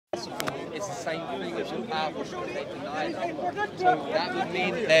philosophy is the same thing as the power because they deny it. So that would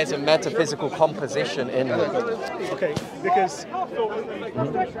mean there's a metaphysical composition in it. Okay, because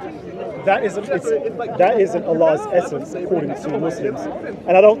that isn't Allah's essence according to Muslims.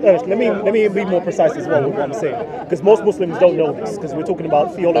 And I don't. Let me be more precise as well with what I'm saying, because most Muslims don't know this, because we're talking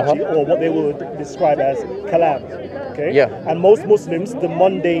about theology or what they would describe as kalam. Okay. Yeah. And most Muslims, the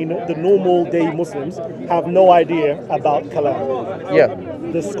mundane, the normal day Muslims, have no idea about kalam. Yeah.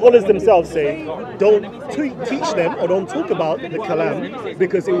 The scholars themselves say, don't teach them or don't talk about the kalam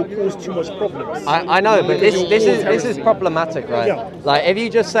because it will cause too much problems. I know, but this is problematic, right? Yeah. Like, if you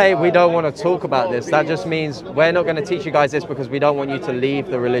just say we don't want to talk about this, that just means we're not going to teach you guys this because we don't want you to leave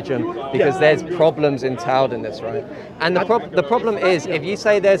the religion because there's problems entailed in this, right? And the problem is, if you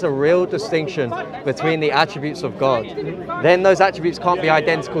say there's a real distinction between the attributes of God, then those attributes can't be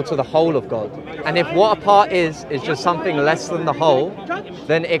identical to the whole of God. And if what a part is just something less than the whole,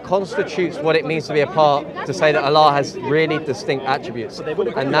 then it constitutes what it means to be a part to say that Allah has really distinct attributes.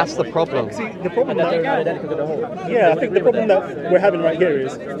 And that's the problem. See, the problem that they're not identical to the whole. Yeah, I think the problem that we're having right here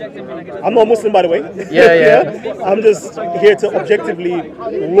is, I'm not Muslim, by the way. Yeah. I'm just here to objectively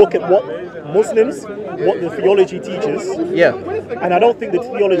look at what Muslims, what the theology teaches. Yeah. And I don't think the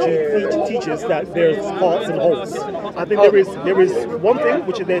theology teaches that there's parts and wholes. I think there is one thing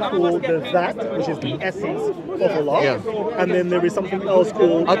which they call the that, which is the essence of Allah, and then there is something else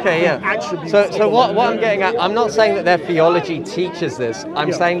called attributes. So what I'm getting at, I'm not saying that their theology teaches this.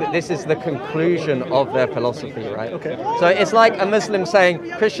 I'm saying that this is the conclusion of their philosophy, right? Okay. So it's like a Muslim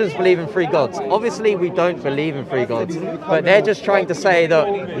saying Christians believe in three gods. Obviously, we don't believe in three gods, but they're just trying to say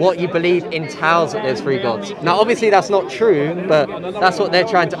that what you believe entails that there's three gods. Now, obviously, that's not true, but that's what they're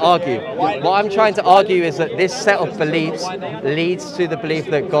trying to argue. What I'm trying to argue is that this set of beliefs leads to the belief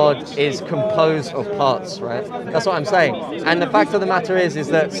that God is composed of parts, right? That's what I'm saying. And the fact of the matter is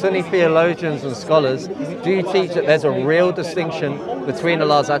that Sunni theologians and scholars do teach that there's a real distinction between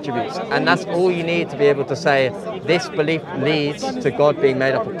Allah's attributes. And that's all you need to be able to say this belief leads to God being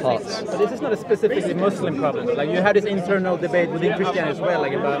made up of parts. But this is not a specifically Muslim problem. Like, you have this internal debate within Christianity as well,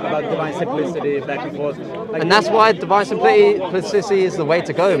 like about divine simplicity, back and forth. Like, and that's why divine simplicity is the way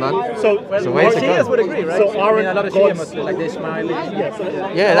to go, man. So, it's the way to Shias go. would agree, right? So I mean, a lot of Shia Muslims, like the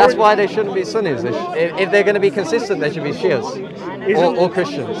Ismailis. Yeah, that's why they shouldn't be Sunnis. If they're going to be consistent, they should be Shias or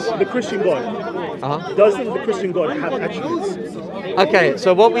Christians. The Christian God, doesn't the Christian God have attributes? Okay,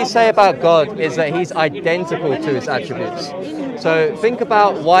 so what we say about God is that he's identical to his attributes. So think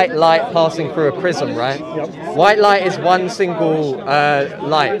about white light passing through a prism, right? Yep. White light is one single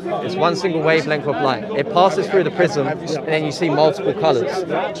light. It's one single wavelength of light. It passes through the prism and then you see multiple colors.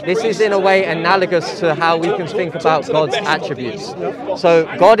 This is in a way analogous to how we can think about God's attributes. So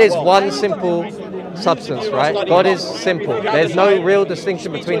God is one simple substance, right? God is simple. There's no real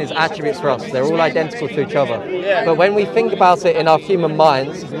distinction between his attributes for us. They're all identical to each other. But when we think about it in our human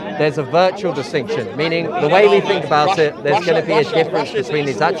minds, there's a virtual distinction, meaning the way we think about it, there's going to be a difference between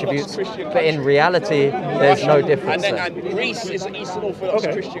these attributes, but in reality, there's no difference there. Greece is an Eastern Orthodox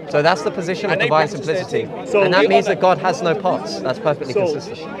Christian. So that's the position of divine simplicity. And that means that God has no parts. That's perfectly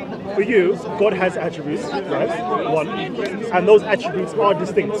consistent. For you, God has attributes, right? One. And those attributes are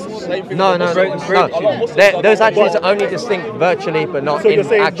distinct. No. Those attributes are only distinct virtually, but not So in you're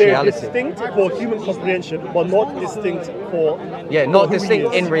saying actuality. they're distinct for human comprehension, but not distinct for... Not who he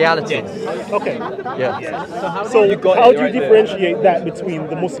distinct is. in reality. Okay. Yeah. So how do you differentiate that between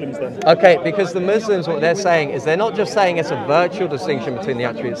the Muslims then? Okay, because the Muslims, what they're saying is they're not just saying it's a virtual distinction between the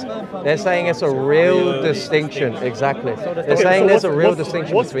attributes. They're saying it's a real distinction. Exactly. They're saying there's a real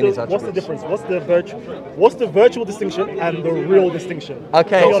distinction between these attributes. What's the difference? What's the virtual distinction and the real distinction?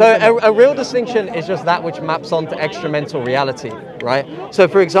 Okay, so a real distinction is just that which maps onto extramental reality, right? So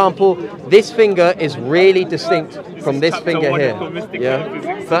for example, this finger is really distinct from this finger here.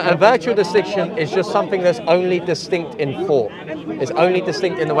 Yeah. But a virtual distinction is just something that's only distinct in thought. It's only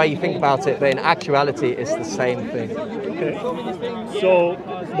distinct in the way you think about it, but in actuality it's the same thing. Okay. So,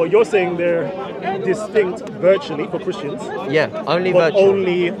 but you're saying they're distinct virtually for Christians. Yeah, only but virtual.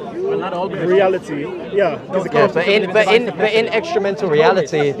 Only reality. Yeah. But in extramental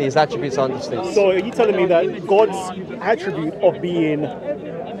reality, these attributes aren't distinct. So are you telling me that God's attribute of being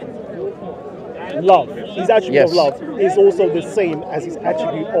love, his attribute of love, is also the same as his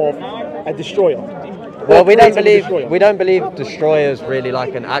attribute of a destroyer? Well, we don't believe destroyer is really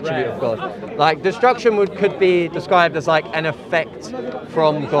like an attribute of God. Like destruction could be described as like an effect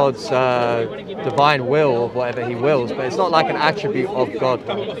from God's divine will of whatever he wills, but it's not like an attribute of God.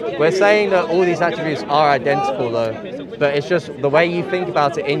 We're saying that all these attributes are identical though. but it's just the way you think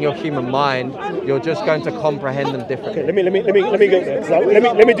about it in your human mind. You're just going to comprehend them differently. Okay, let me go there. So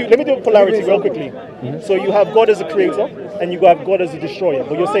let me do a polarity real quickly. So you have God as a creator, and you have God as a destroyer.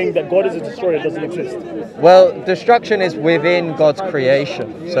 But you're saying that God as a destroyer doesn't exist. Well, destruction is within God's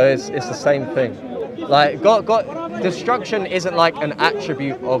creation, so it's the same thing. Like God, destruction isn't like an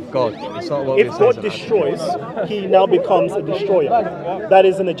attribute of God. It's not what If we're God saying. destroys, he now becomes a destroyer. That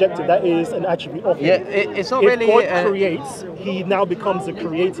is an adjective. That is an attribute of him. Yeah, it's not If really. God creates, he now becomes a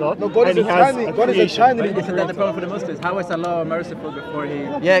creator, and he has a God is a creation. tiny Isn't that the problem for the Muslims? How is Allah merciful before he...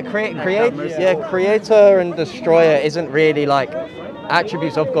 Yeah, creator and destroyer isn't really like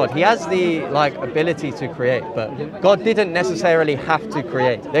attributes of God. He has the like ability to create, but God didn't necessarily have to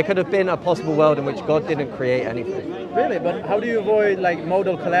create. There could have been a possible world in which God didn't create anything. Really? But how do you avoid like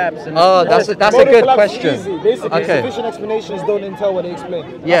modal collapse? And Oh, that's a good question. Basically, Okay. sufficient explanations don't entail what they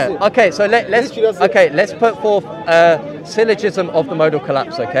explain. Yeah. Okay. So let's Literally, that's it. let's put forth a syllogism of the modal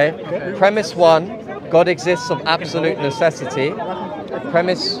collapse. Okay. Premise 1: God exists of absolute necessity.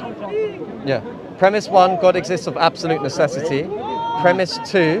 Premise 1: God exists of absolute necessity. Premise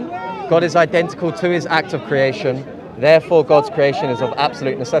 2: God is identical to his act of creation. Therefore, God's creation is of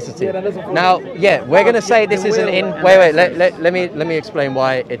absolute necessity. Now, we're going to say this isn't in. Wait. Let me explain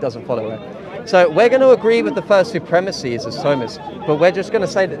why it doesn't follow. So we're going to agree with the first two premises as Thomas, but we're just going to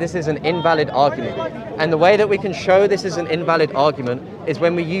say that this is an invalid argument. And the way that we can show this is an invalid argument is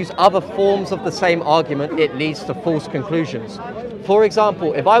when we use other forms of the same argument, it leads to false conclusions. For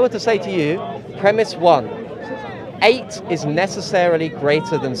example, if I were to say to you, premise 1, 8 is necessarily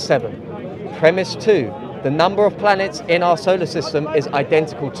greater than 7. Premise 2, the number of planets in our solar system is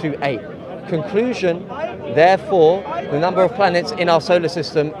identical to 8. Conclusion, therefore, the number of planets in our solar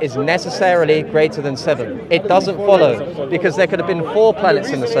system is necessarily greater than 7. It doesn't follow, because there could have been 4 planets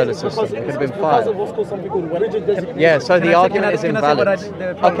in the solar system. There could have been 5. Yeah, so the argument is invalid.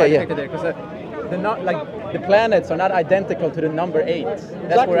 Okay, yeah. Because the planets are not identical to the number 8.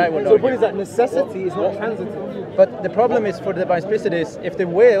 That's where I would So the argue. point is that necessity is not transitive. But the problem is for the divine explicit is if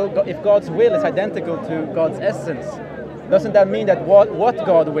God's will is identical to God's essence, doesn't that mean that what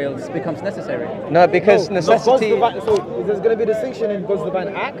God wills becomes necessary? No, because necessity. So there's going to be a distinction in God's divine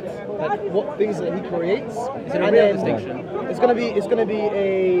act, like what things that He creates. Is it a real distinction? It's going to be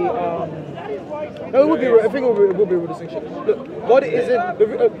a. No, it would be. I think it would be a real distinction. Look, God isn't.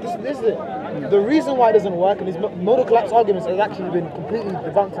 This is it. The reason why it doesn't work, and these modal collapse arguments has actually been completely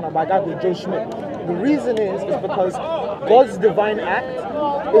debunked by a guy called Joe Schmidt. The reason is because God's divine act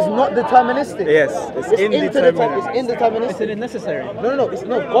is not deterministic. Yes, it's indeterminate. It's indeterministic. Is it necessary? No. It's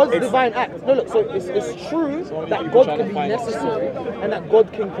God's divine act. No, look. So it's true that God can be necessary and that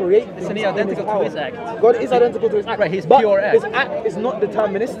God can create. Isn't he identical to his act? God is identical to his act. Right, he's but pure act. His act is not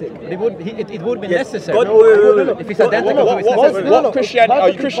deterministic. It would be necessary. God- No. If it's identical to his necessary. What Christian? Are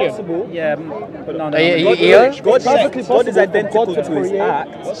you Perfectly Christian? possible. Yeah. No. Are you- God Perfectly is possible identical for God to his create.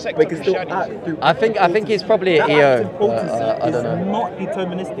 act, but he can still act through. I think he's probably an EO. I don't know. Not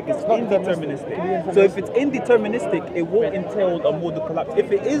deterministic, it's indeterministic. So if it's indeterministic, it will entail a modal collapse.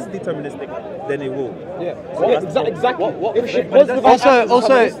 If it is deterministic, then it will. Exactly. What If Christian- God's divine act is Also,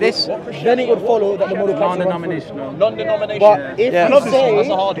 deterministic, this. then it would follow that the modal collapse will run through. Non-denominational. Non-denominational. But if Yeah. you say, That's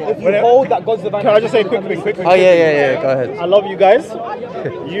a hard one. if you hold that God's divine Can I act just is say quickly? Oh yeah. Go ahead. I love you guys.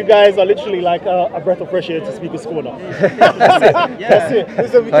 You guys are literally like a breath of fresh air to speak with school now. That's it.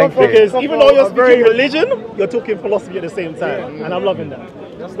 Listen, we Thank come you. from- Because come even from though you're a very speaking religion, you're talking philosophy at the same time, and I'm loving that.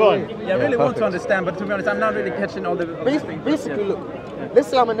 Go on. Yeah, I really want perfect. to understand, but to be honest, I'm not really catching all the things. Basically, look, let's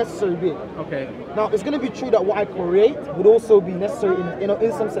say I'm a necessary being. Okay. Now, it's going to be true that what I create would also be necessary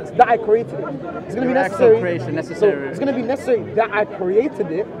in some sense, that I created it. It's going to be Your act of necessary. creation necessary. So it's going to be necessary that I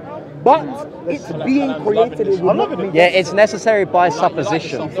created it, but it's being created, it will not be. Yeah, it's necessary by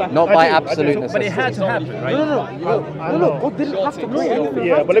supposition, not by absolute But it necessity. had to happen, right? No, God didn't have to create anything.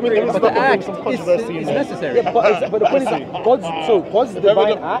 Yeah, but let me But stop the and bring act some is controversy in there. necessary. Yeah, but the point is that God's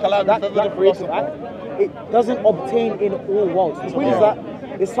divine act, that creative act, it doesn't obtain in all worlds. The point is that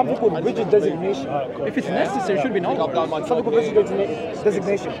there's something called rigid designation. If it's necessary, it should be normal. Something called rigid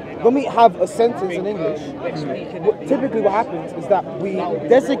designation. When we have a sentence in English, typically what happens is that we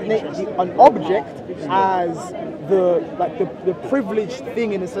designate an object as the privileged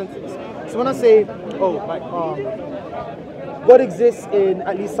thing in a sentence. So when I say, God exists in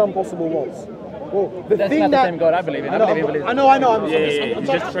at least some possible worlds. Well, the That's thing not the that same God I believe in. I believe he believes. I know. I'm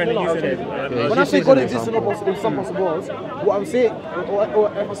just trying to use it. When I say God exists in some possible worlds, what I'm saying,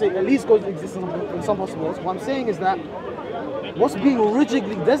 or if I say at least God exists in some possible worlds, what I'm saying is that what's being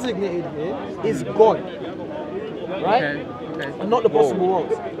rigidly designated here is God, right? Okay. and not the possible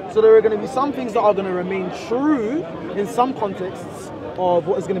worlds. So there are going to be some things that are going to remain true in some contexts of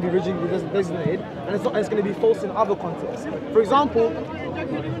what is going to be rigidly designated, and it's going to be false in other contexts. For example,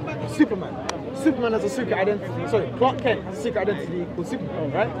 Superman. Superman has a secret identity. Sorry, Clark Kent has a secret identity called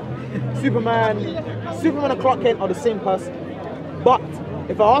Superman, right? Superman and Clark Kent are the same person. But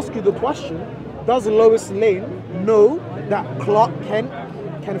if I ask you the question, does Lois Lane know that Clark Kent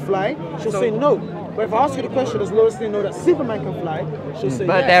can fly? She'll say no. But if I ask you the question, does Lois Lane know that Superman can fly? She'll say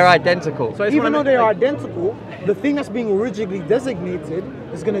But yes. they're identical. So Even though they are identical, the thing that's being rigidly designated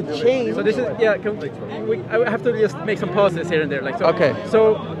is going to change. So this is I have to just make some pauses here and there. Like so, Okay.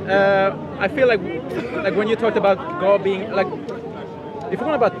 So I feel like when you talked about God being like, if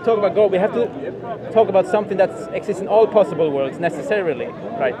we're going to talk about God, we have to talk about something that exists in all possible worlds necessarily,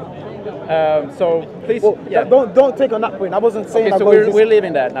 right? So please, Well, don't take on that point. I wasn't saying okay, that so God exists. we're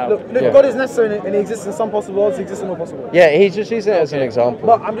leaving that now. Look, God is necessary and he exists in some possible worlds, he exists in all possible worlds. Yeah, he's just using it as an example.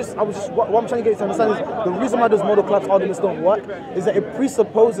 But what I'm trying to get you to understand is the reason why those modal collapse arguments don't work is that it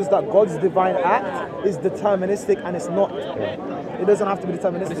presupposes that God's divine act is deterministic, and it's not. It doesn't have to be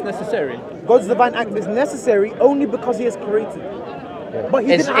deterministic. It's necessary. God's divine act is necessary only because he has created. But he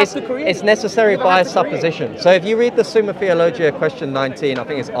didn't have to create. It's necessary He didn't by have to create. supposition. So if you read the Summa Theologia, question 19, I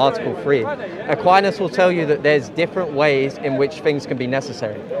think it's article 3, Aquinas will tell you that there's different ways in which things can be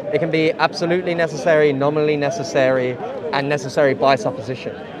necessary. It can be absolutely necessary, nominally necessary, and necessary by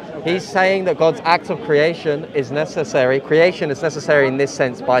supposition. He's saying that God's act of creation is necessary. Creation is necessary in this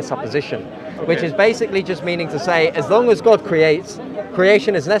sense by supposition, which is basically just meaning to say, as long as God creates,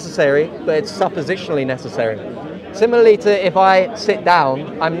 creation is necessary, but it's suppositionally necessary. Similarly to if I sit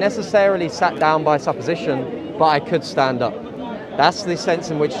down, I'm necessarily sat down by supposition, but I could stand up. That's the sense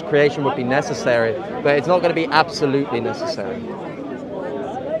in which creation would be necessary, but it's not going to be absolutely necessary.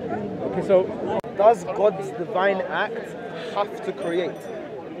 Okay, so Does God's divine act have to create?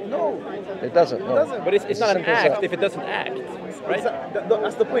 No. It doesn't. No. It doesn't. but it's not an Simple as that. act if it doesn't act, right?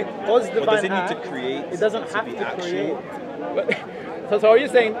 That's the point. God's divine does it need act, to create it doesn't to have be to create. actual? So are you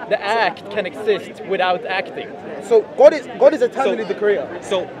saying the act can exist without acting? So God is eternally the creator.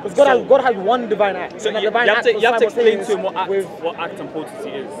 So Because God has one divine act. So and that you divine have act to was explain to him simultaneous what act and potency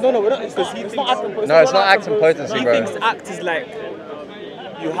is. No, we're not. It's Because not. he It's not thinks- act and potency. No, it's not act and potency, He bro. thinks act is like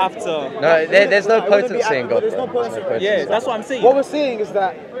you have to. No, there's no It wouldn't be potency in act, God. There's no bro. There's potency. Yeah, that's what I'm saying. What we're saying is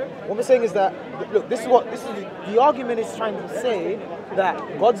that look, this is the argument is trying to say that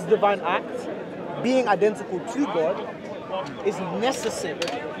God's divine act, being identical to God, is necessary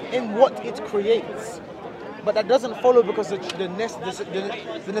in what it creates. But that doesn't follow because the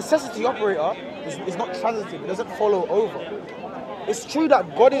necessity operator is not transitive. It doesn't follow over. It's true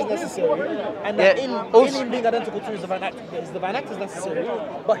that God is necessary, and that Yeah, in also- him being identical to his divine act is necessary.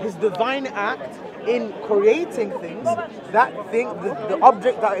 But his divine act in creating things, that thing, the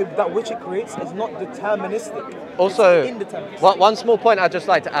object that which it creates, is not deterministic. Also, it's indeterministic. one small point I'd just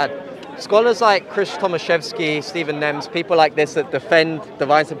like to add. Scholars like Chris Tomaszewski, Stephen Nems, people like this that defend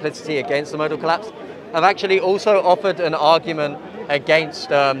divine simplicity against the modal collapse, have actually also offered an argument against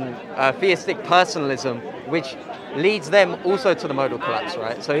theistic personalism, which leads them also to the modal collapse,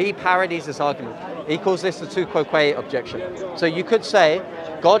 right? So he parodies this argument. He calls this the tu quoque objection. So you could say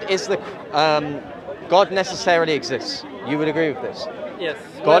God is God necessarily exists. You would agree with this? Yes.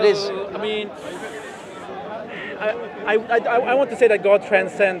 God is. I mean, I want to say that God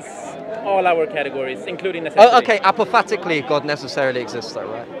transcends all our categories, including necessity. Oh, okay, apophatically, God necessarily exists, though,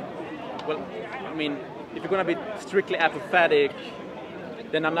 right? Well, I mean, if you're going to be strictly apophatic,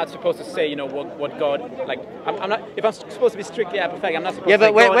 then I'm not supposed to say, what God, like, I'm not, if I'm supposed to be strictly apophatic, I'm not supposed Yeah, to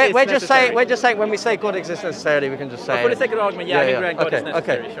say but God is we're just saying when we say God exists necessarily, we can just say. For the sake of the argument, yeah, I can grant God is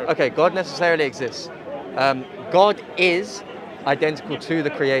necessary, okay, sure. okay, God necessarily exists. God is identical to the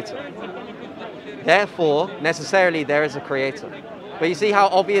Creator. Therefore, necessarily there is a Creator. But you see how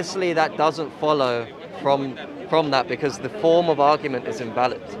obviously that doesn't follow from that, because the form of argument is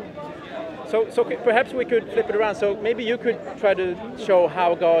invalid. So perhaps we could flip it around. So maybe you could try to show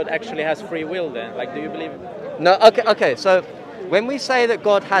how God actually has free will then. Like, do you believe? No, okay, so when we say that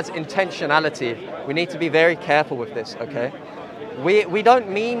God has intentionality, we need to be very careful with this, okay? We don't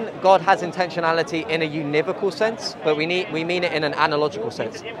mean God has intentionality in a univocal sense, but we mean it in an analogical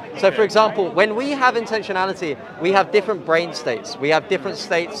sense. So for example, when we have intentionality, we have different brain states. We have different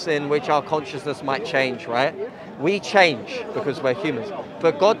states in which our consciousness might change, right? We change because we're humans,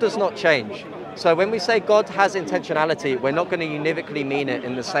 but God does not change. So when we say God has intentionality, we're not going to univocally mean it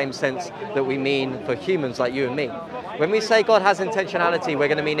in the same sense that we mean for humans like you and me. When we say God has intentionality, we're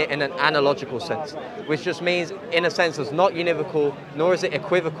going to mean it in an analogical sense, which just means, in a sense, it's not univocal, nor is it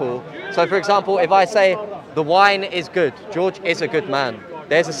equivocal. So for example, if I say the wine is good. George is a good man.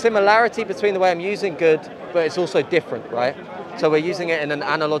 There's a similarity between the way I'm using good, but it's also different, right? So we're using it in an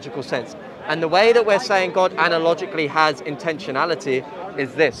analogical sense. And the way that we're saying God analogically has intentionality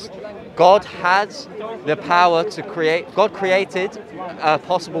is this. God has the power to create. God created a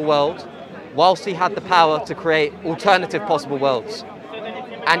possible world whilst he had the power to create alternative possible worlds.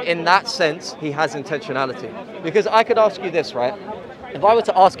 And in that sense, he has intentionality. Because I could ask you this, right? If I were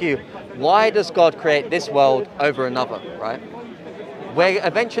to ask you, why does God create this world over another, right? We're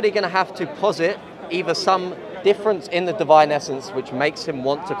eventually going to have to posit either some difference in the divine essence which makes him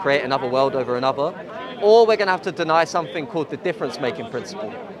want to create another world over another, or we're going to have to deny something called the difference-making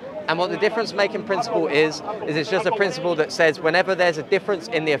principle. And what the difference-making principle is it's just a principle that says whenever there's a difference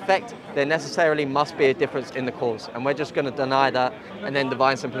in the effect, there necessarily must be a difference in the cause. And we're just going to deny that, and then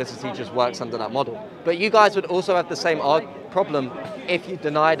divine simplicity just works under that model. But you guys would also have the same problem if you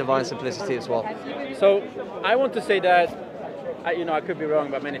deny divine simplicity as well. So I want to say that, I could be wrong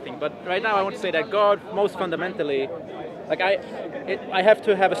about many things, but right now I want to say that God, most fundamentally, like I have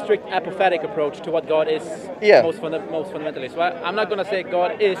to have a strict apophatic approach to what God is most fundamentally. So I'm not going to say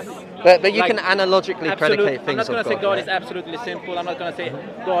God is... But you can analogically predicate things of God. I'm not going to say God is absolutely simple. I'm not going to say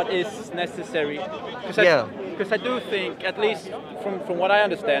God is necessary. Because I do think, at least from what I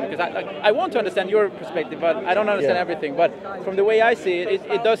understand, because I want to understand your perspective, but I don't understand everything. But from the way I see it,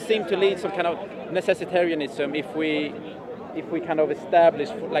 it does seem to lead some kind of necessitarianism if we kind of establish,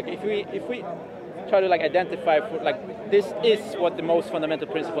 like if we try to like identify like this is what the most fundamental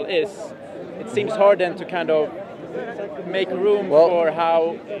principle is, it seems hard then to kind of make room for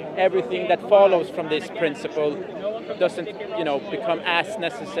how everything that follows from this principle doesn't, become as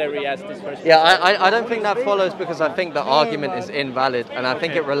necessary as this first. Yeah, I don't think that follows, because I think the argument is invalid, and I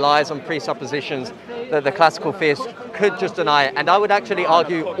think it relies on presuppositions that the classical theists could just deny it. And I would actually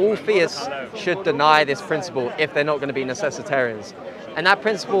argue all theists should deny this principle if they're not going to be necessitarians. And that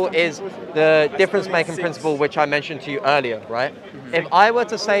principle is the difference-making principle, which I mentioned to you earlier, right? If I were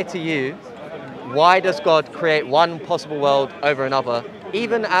to say to you, why does God create one possible world over another,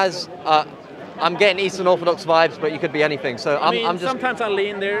 even as I'm getting Eastern Orthodox vibes, but you could be anything. So I'm just... Sometimes I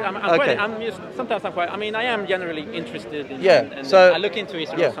lean there. Sometimes I'm quite... I am generally interested in... so I look into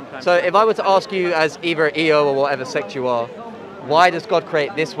Eastern sometimes. So if I were to ask you, as either EO or whatever sect you are, why does God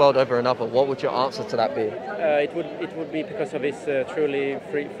create this world over another? What would your answer to that be? It would be because of his truly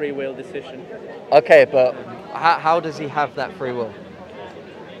free will decision. Okay, but how does he have that free will?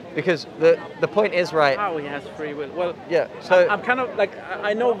 Because the point is, right... How he has free will? Well, yeah. So I'm kind of like,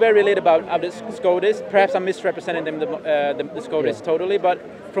 I know very little about the Scotus. Perhaps I'm misrepresenting the Scotus totally, but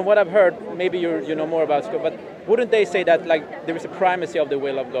from what I've heard, maybe you know more about Scotus. But wouldn't they say that like there is a primacy of the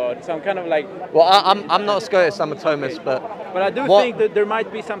will of God? So I'm kind of like... Well, I'm not a Scotus, I'm a Thomist, but I do think that there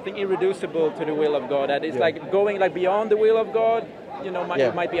might be something irreducible to the will of God. That is like going like beyond the will of God.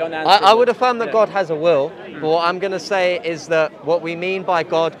 Might be unanswered. I would affirm that God has a will, but what I'm going to say is that what we mean by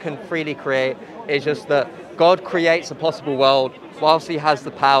God can freely create is just that God creates a possible world whilst he has the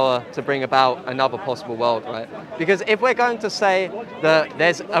power to bring about another possible world, right? Because if we're going to say that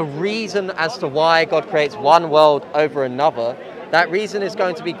there's a reason as to why God creates one world over another, that reason is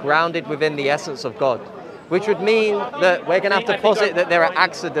going to be grounded within the essence of God, which would mean that we're going to have to posit that there are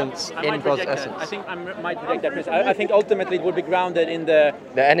accidents in God's essence. I think I might reject that principle. I think ultimately it would be grounded in the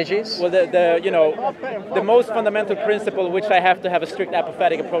energies. Well, the most fundamental principle, which I have to have a strict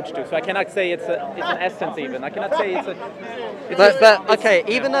apophatic approach to. So I cannot say it's an essence even. I cannot say it's a. But okay,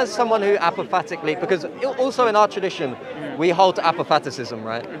 even as someone who apophatically, because also in our tradition, we hold to apophaticism,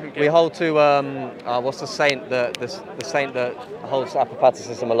 right? Okay. We hold to what's the saint the saint that holds to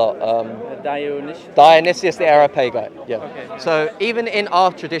apophaticism a lot? Dionysius the Areopagite. Yeah. Okay. So even in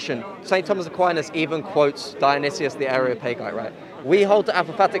our tradition, Saint Thomas Aquinas even quotes Dionysius the Areopagite, right? We hold to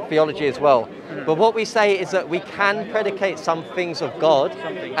apophatic theology as well. But what we say is that we can predicate some things of God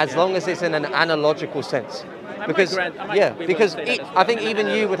as long as it's in an analogical sense. Because I think even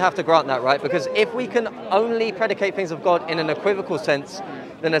you would have to grant that, right? Because if we can only predicate things of God in an equivocal sense,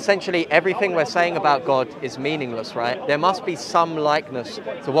 then essentially everything we're saying about God is meaningless, right? There must be some likeness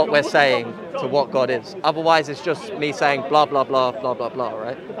to what we're saying to what God is. Otherwise, it's just me saying blah, blah, blah, blah, blah, blah,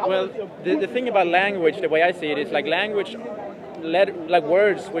 right? Well, the thing about language, the way I see it, is like language, like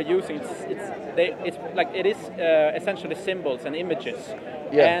words we're using, it is essentially symbols and images.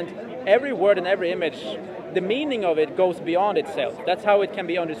 Yeah. And every word and every image, the meaning of it goes beyond itself. That's how it can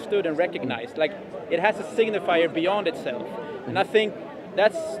be understood and recognized. Like it has a signifier beyond itself. And I think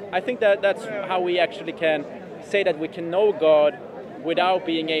that's how we actually can say that we can know God without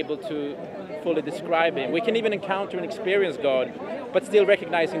being able to fully describe him. We can even encounter and experience God, but still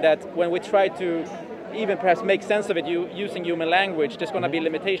recognizing that when we try to even perhaps make sense of it using human language, there's going to be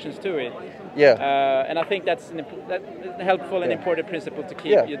limitations to it. Yeah. And I think that's a helpful and important principle to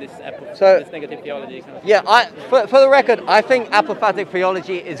keep this negative theology. Kind of. Yeah, for the record, I think apophatic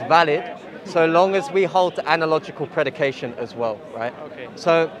theology is valid so long as we hold to analogical predication as well, right? Okay.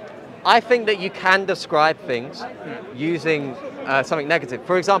 So I think that you can describe things using something negative.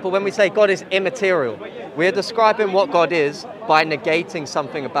 For example, when we say God is immaterial, we're describing what God is by negating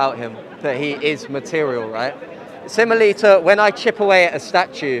something about him, that he is material, right? Similarly to when I chip away at a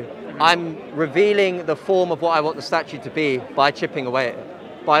statue, I'm revealing the form of what I want the statue to be by chipping away at it.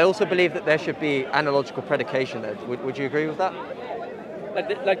 But I also believe that there should be analogical predication there. Would you agree with that?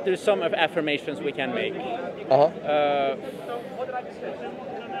 Like there's some affirmations we can make.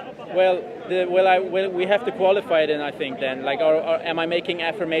 We have to qualify it, and I think then, like, am I making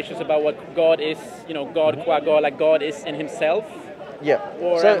affirmations about what God is? You know, God qua God, like God is in Himself. Yeah.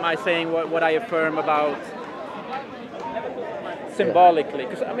 Or am I saying what I affirm about symbolically?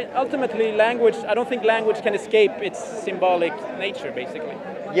 Because I mean, ultimately, language. I don't think language can escape its symbolic nature, basically.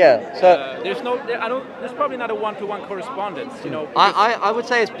 Yeah. So there's probably not a one-to-one correspondence. You know. I would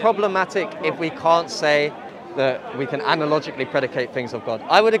say it's problematic if we can't say that we can analogically predicate things of God.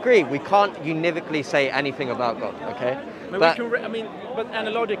 I would agree. We can't univocally say anything about God. Okay. But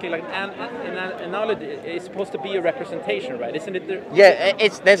analogically, like an analogy is supposed to be a representation, right? Isn't it?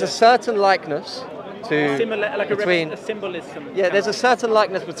 There's a certain likeness to a symbolism. Yeah, there's a certain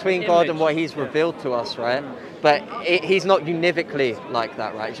likeness between God and what He's revealed to us, right? But He's not univocally like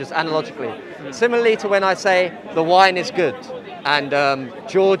that, right? It's just analogically. Similarly to when I say the wine is good and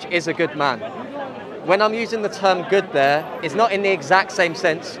George is a good man. When I'm using the term good there, it's not in the exact same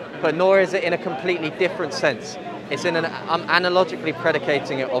sense, but nor is it in a completely different sense. It's in I'm analogically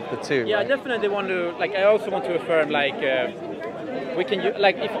predicating it of the two. Yeah, right? I definitely want to, like, I also want to affirm, like, we can,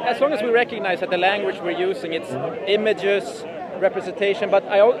 as long as we recognize that the language we're using, it's images, representation, but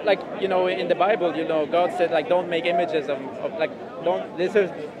in the Bible, God said, like, don't make images of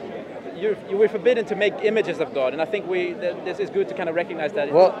we're forbidden to make images of God, and I think this is good to kind of recognize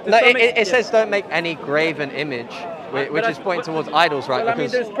that. Well, it says don't make any graven image, which is pointing towards idols, right? Well, I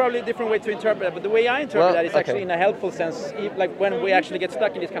mean, there's probably a different way to interpret it, but the way I interpret that is actually in a helpful sense. Like when we actually get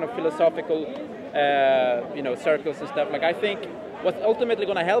stuck in these kind of philosophical, circles and stuff. Like I think what's ultimately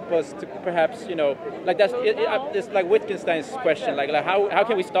going to help us to perhaps, like it's like Wittgenstein's question, like how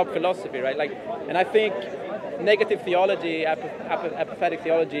can we stop philosophy, right? Like, and I think negative theology, apophatic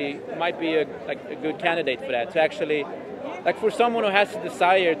theology, might be a good candidate for that. To actually, like, for someone who has a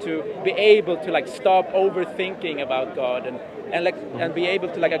desire to be able to like stop overthinking about God and be able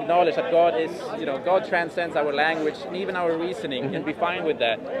to like acknowledge that God is, God transcends our language and even our reasoning, and be fine with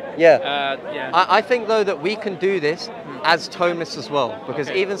that. Yeah. I think though that we can do this as Thomists as well,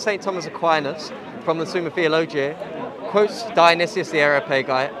 because even St. Thomas Aquinas from the Summa Theologiae quotes Dionysius the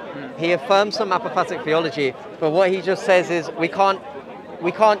Areopagite. He affirms some apophatic theology, but what he just says is we can't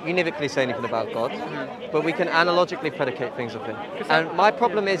univocally say anything about God, but we can analogically predicate things of Him. And my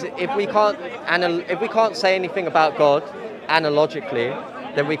problem is if we can't say anything about God analogically,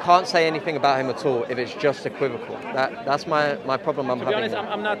 then we can't say anything about Him at all if it's just equivocal. That's my problem I'm having. To be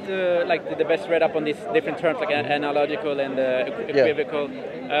honest, I'm not the best read up on these different terms, like analogical and equivocal.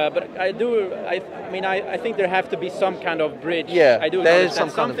 But I think there have to be some kind of bridge. Yeah, I do there is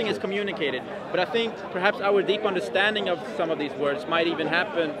understand something kind of is communicated. But I think perhaps our deep understanding of some of these words might even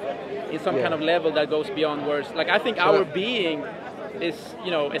happen in some kind of level that goes beyond words. Like I think our being is,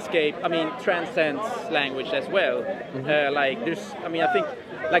 transcends language as well. I think,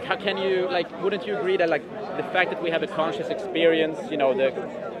 like, how can you, wouldn't you agree that, like, the fact that we have a conscious experience,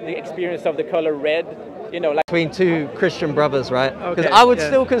 the experience of the color red, between two Christian brothers, right? Because I would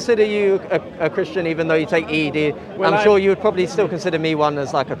still consider you a Christian even though you take EED. Well, I'm sure you would probably still consider me one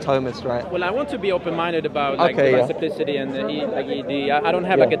as like a Thomist, right? Well, I want to be open-minded about simplicity and EED. I don't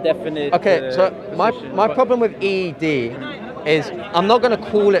have like a definite. Okay, so my problem with EED is I'm not going to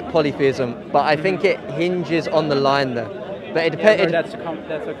call it polytheism, but I think it hinges on the line there. But it depends. That's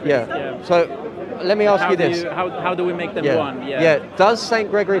a yeah. So let me ask you this: how do we make them one? Does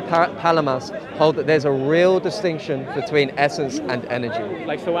Saint Gregory Palamas hold that there's a real distinction between essence and energy?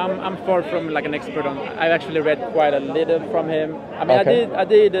 Like, so I'm far from like an expert on. I've actually read quite a little from him. I mean, I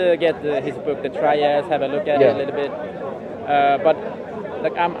did get his book, The Triads, have a look at it a little bit. But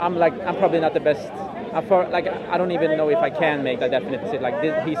like I'm probably not the best. I don't even know if I can make that definite decision. Like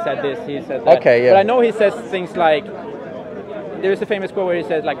he said this, he said that. But I know he says things like, there's a famous quote where he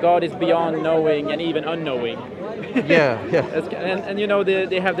says, like, God is beyond knowing and even unknowing. Yeah, yeah. And you know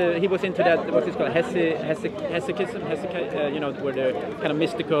they have he was into that, what's it called, Hesychism, you know, where the kind of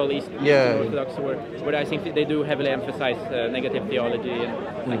mystical Eastern Orthodox, where I think they do heavily emphasize negative theology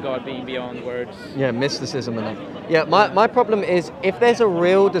and like God being beyond words. Yeah, mysticism and that. Yeah, my problem is if there's a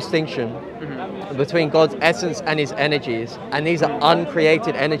real distinction between God's essence and his energies, and these are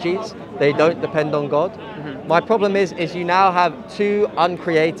uncreated energies, they don't depend on God. My problem is you now have two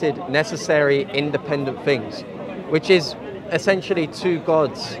uncreated, necessary, independent things, which is essentially two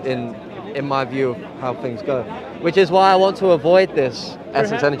gods in my view of how things go, which is why I want to avoid this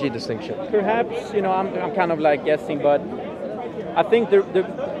essence energy distinction. Perhaps, you know, I'm kind of like guessing, but I think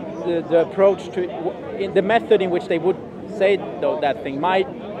the approach to the method in which they would say that thing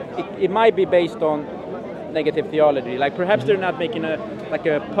might be based on negative theology. Like perhaps they're not making a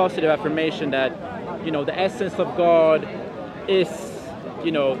positive affirmation that, you know, the essence of God is,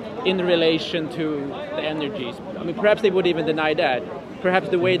 you know, in relation to the energies. I mean, perhaps they would even deny that. Perhaps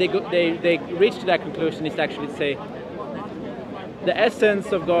the way they reach to that conclusion is to actually say the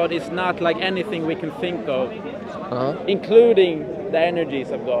essence of God is not like anything we can think of, including the energies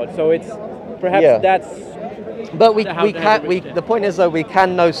of God. So it's perhaps that's. But the point is though, we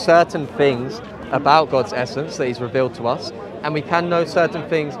can know certain things about God's essence that he's revealed to us, and we can know certain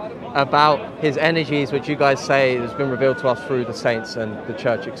things about his energies, which you guys say has been revealed to us through the saints and the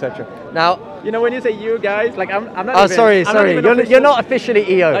church, etc. Now, you know, when you say you guys, like I'm not. Oh, sorry. You're not officially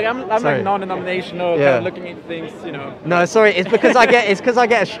EO. Like I'm like non-denominational, kind of looking at things, you know. No, sorry. It's because I get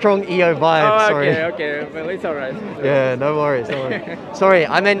a strong EO vibe. Oh, sorry. Okay. Well, it's all right. Yeah, no worries. Sorry,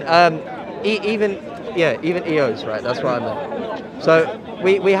 I meant even EOs, right? That's what I meant. So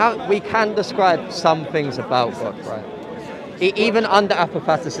we can describe some things about God, right? Even under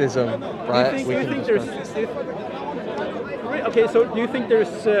apophaticism, right? Do you think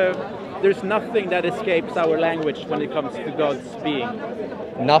there's nothing that escapes our language when it comes to God's being?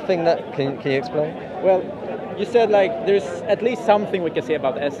 Nothing that can you explain? Well, you said like there's at least something we can say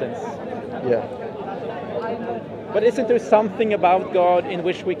about essence. Yeah. But isn't there something about God in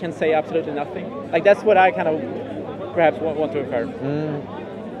which we can say absolutely nothing? Like that's what I kind of perhaps want to infer.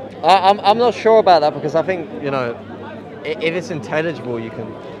 I'm not sure about that, because I think, you know, if it's intelligible, you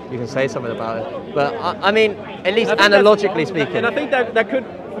can say something about it. But I mean, at least analogically speaking. And I think that could,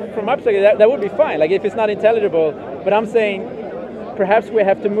 from my perspective, that would be fine. Like if it's not intelligible, but I'm saying perhaps we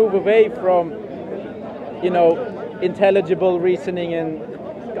have to move away from, you know, intelligible reasoning and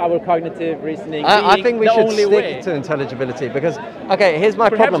our cognitive reasoning. I think we should stick to intelligibility, because, okay, here's my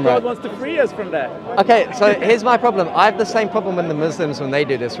problem. Perhaps God wants to free us from that. Okay, so here's my problem. I have the same problem with the Muslims when they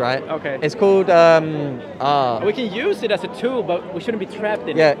do this, right? Okay. It's called we can use it as a tool, but we shouldn't be trapped in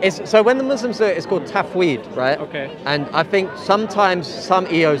it. Yeah, so when the Muslims do it, it's called tafweed, right? Okay. And I think sometimes some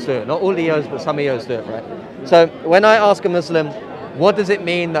EOs do it, not all EOs, but some EOs do it, right? So when I ask a Muslim, what does it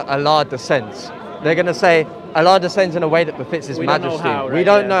mean that Allah descends? They're going to say, Allah descends in a way that befits His Majesty. We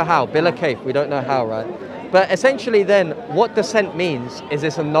don't know how. Bila Kayf, we don't know how, right? But essentially then, what descent means is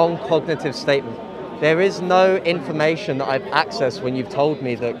it's a non-cognitive statement. There is no information that I've accessed when you've told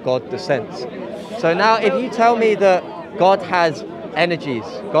me that God descends. So now if you tell me that God has energies,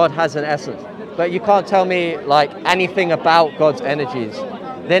 God has an essence, but you can't tell me like anything about God's energies,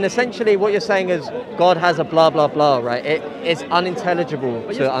 then essentially what you're saying is God has a blah, blah, blah, right? It's unintelligible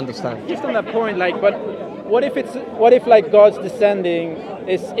to understand. Just on that point, like, but what if like God's descending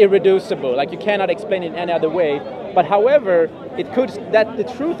is irreducible, like you cannot explain it any other way, but however, the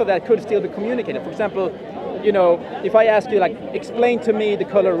truth of that could still be communicated. For example, you know, if I ask you, like, explain to me the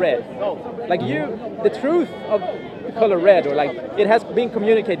color red, like the truth of the color red, or like it has been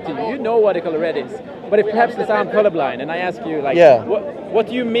communicated to you, you know what the color red is. But if perhaps let's say I'm colorblind and I ask you, like, what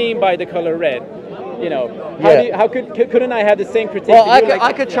do you mean by the color red? You know, couldn't I have the same critique? Well,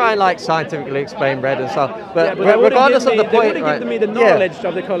 I could try and like scientifically explain red and stuff, but regardless of the point, right? Give me the knowledge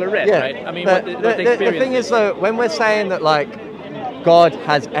of the color red, right? I mean, what the experience. The thing is though, when we're saying that like God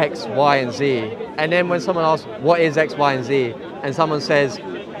has X, Y, and Z, and then when someone asks what is X, Y, and Z, and someone says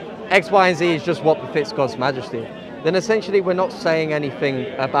X, Y, and Z is just what befits God's majesty, then essentially we're not saying anything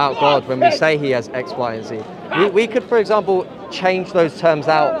about God when we say He has X, Y, and Z. We could, for example, change those terms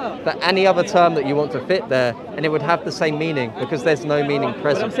out for any other term that you want to fit there, and it would have the same meaning because there's no meaning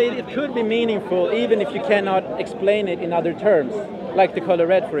present. But I'm saying it could be meaningful even if you cannot explain it in other terms, like the color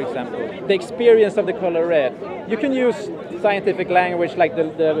red, for example. The experience of the color red. You can use scientific language like the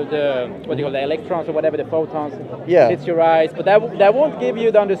what do you call the electrons or whatever, the photons hits your eyes, but that won't give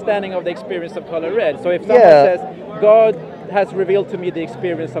you the understanding of the experience of color red. So if someone says God has revealed to me the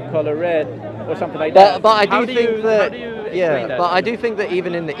experience of color red or something like that, but I do think that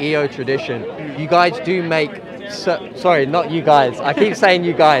even in the EO tradition, you guys do make sorry, not you guys. I keep saying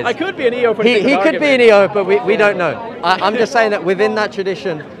you guys. I could be an EO for He the could be an EO, but we don't know. I'm just saying that within that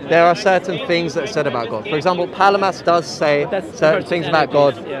tradition, there are certain things that are said about God. For example, Palamas does say certain things about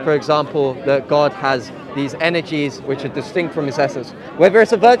God. Yeah. For example, that God has these energies which are distinct from his essence. Whether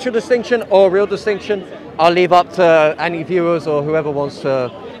it's a virtual distinction or a real distinction, I'll leave up to any viewers or whoever wants to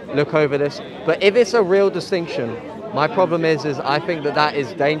look over this. But if it's a real distinction, my problem is I think that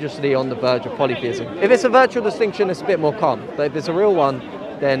is dangerously on the verge of polytheism. If it's a virtual distinction, it's a bit more calm. But if it's a real one,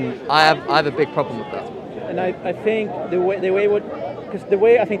 then I have a big problem with that. And I think the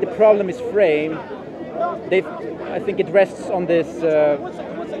way I think the problem is framed, I think it rests on this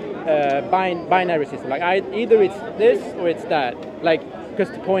binary system. Like either it's this or it's that. Like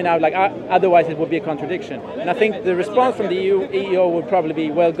just to point out, like otherwise it would be a contradiction. And I think the response from the EO would probably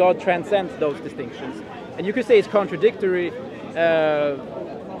be, well, God transcends those distinctions. And you could say it's contradictory.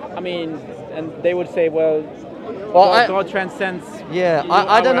 I mean, and they would say, well, God transcends. Yeah,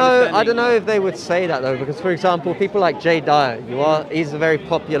 I don't know. I don't know if they would say that though, because for example, people like Jay Dyer, he's a very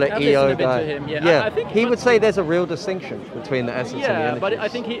popular EO guy. Him, yeah. I think he would say there's a real distinction between the essence and the energies. Yeah, but I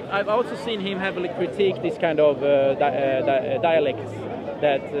think I've also seen him heavily critique this kind of dialects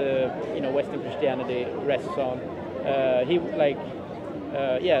that Western Christianity rests on.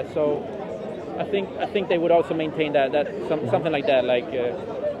 So I think they would also maintain that something like that, like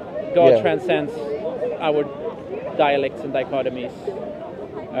God transcends our dialects and dichotomies.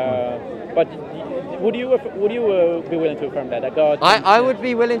 But would you be willing to affirm that God? I would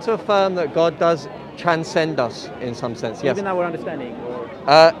be willing to affirm that God does transcend us in some sense. Yes. Even our understanding.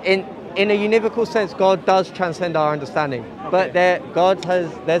 In a univocal sense, God does transcend our understanding. Okay. But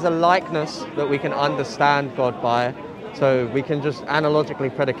there's a likeness that we can understand God by, so we can just analogically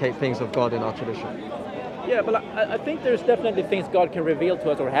predicate things of God in our tradition. Yeah, but I think there's definitely things God can reveal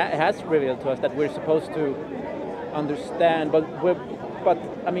to us, or has revealed to us, that we're supposed to understand. But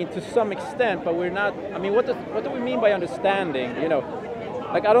I mean, to some extent, but we're not. I mean, what do we mean by understanding?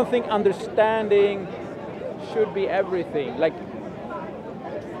 Like I don't think understanding should be everything. Like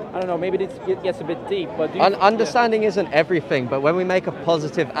I don't know, maybe it gets a bit deep, but understanding isn't everything. But when we make a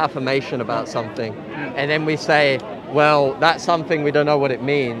positive affirmation about something, and then we say, well, that's something, we don't know what it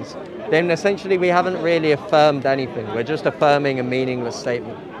means, then essentially we haven't really affirmed anything. We're just affirming a meaningless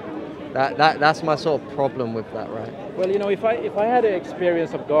statement. That's my sort of problem with that, right? Well, if I had an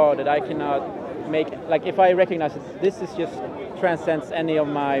experience of God that I cannot make, like if I recognize that this is just transcends any of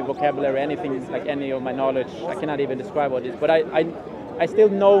my vocabulary, anything, like any of my knowledge, I cannot even describe what it is, but I still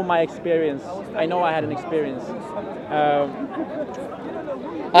know my experience. I know I had an experience.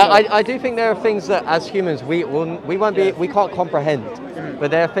 I do think there are things that as humans we can't comprehend,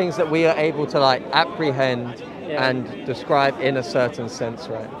 but there are things that we are able to like apprehend and describe in a certain sense,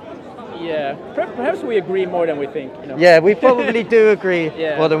 right? Yeah, perhaps we agree more than we think. Yeah, we probably do agree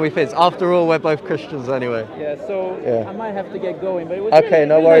more than we think. After all, we're both Christians anyway. Yeah, so I might have to get going. But it was okay,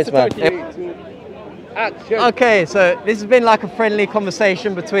 no worries, man. Okay, so this has been like a friendly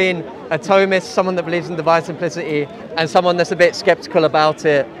conversation between a Thomist, someone that believes in divine simplicity, and someone that's a bit skeptical about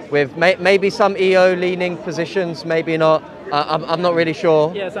it, with maybe some EO-leaning positions, maybe not. I'm not really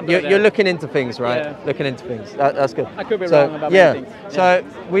sure. Yeah, you're looking into things, right? Yeah. Looking into things. That's good. I could be wrong about many things. So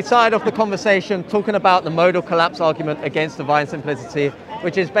we started off the conversation talking about the modal collapse argument against divine simplicity,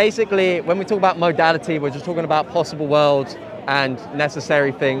 which is basically, when we talk about modality, we're just talking about possible worlds and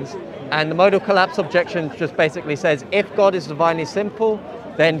necessary things. And the modal collapse objection just basically says, if God is divinely simple,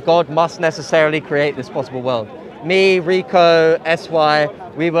 then God must necessarily create this possible world. Me, Rico, SY,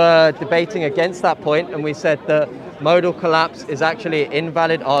 we were debating against that point, and we said that modal collapse is actually an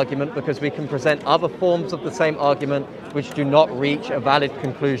invalid argument because we can present other forms of the same argument which do not reach a valid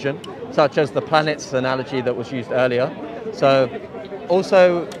conclusion, such as the planets analogy that was used earlier. So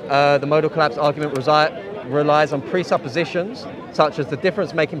also the modal collapse argument relies on presuppositions, such as the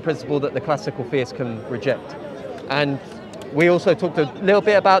difference-making principle that the classical theist can reject. And we also talked a little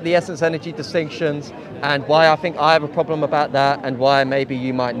bit about the essence-energy distinctions and why I think I have a problem about that and why maybe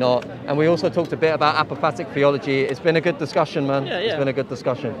you might not. And we also talked a bit about apophatic theology. It's been a good discussion, man. Yeah. It's been a good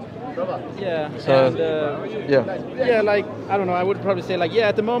discussion. Yeah. So, and, yeah, like, I don't know, I would probably say, like,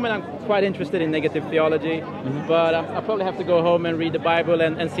 at the moment I'm quite interested in negative theology, but I'll probably have to go home and read the Bible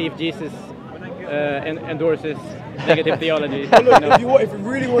and see if Jesus endorses negative theology. Well, look, if you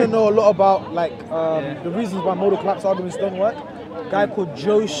really want to know a lot about like the reasons why modal collapse arguments don't work, a guy called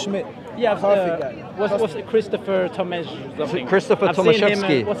Joe Schmidt. Yeah, what's Christopher Tomasz something? Christopher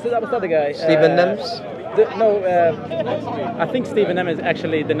Tomaszewski. What's the other guy? Stephen Nems? I think Stephen Nems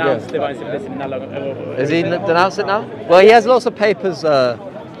actually denounced divine simplicity not long ago. Has he denounced it now? Well, he has lots of papers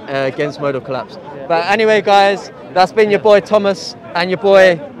against modal collapse. But anyway, guys, that's been your boy Thomas and your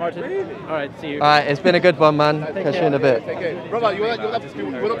boy Martin. All right, see you. All right, it's been a good one, man. Catch you in a bit. Brother, you want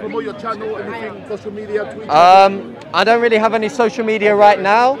to promote your channel, anything, social media, Twitter? I don't really have any social media right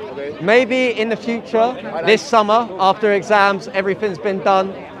now. Maybe in the future, this summer, after exams, everything's been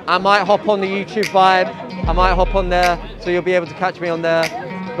done, I might hop on the YouTube vibe. I might hop on there, so you'll be able to catch me on there.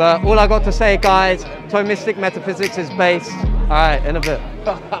 But all I got to say, guys, Thomistic Metaphysics is based. All right, in a bit.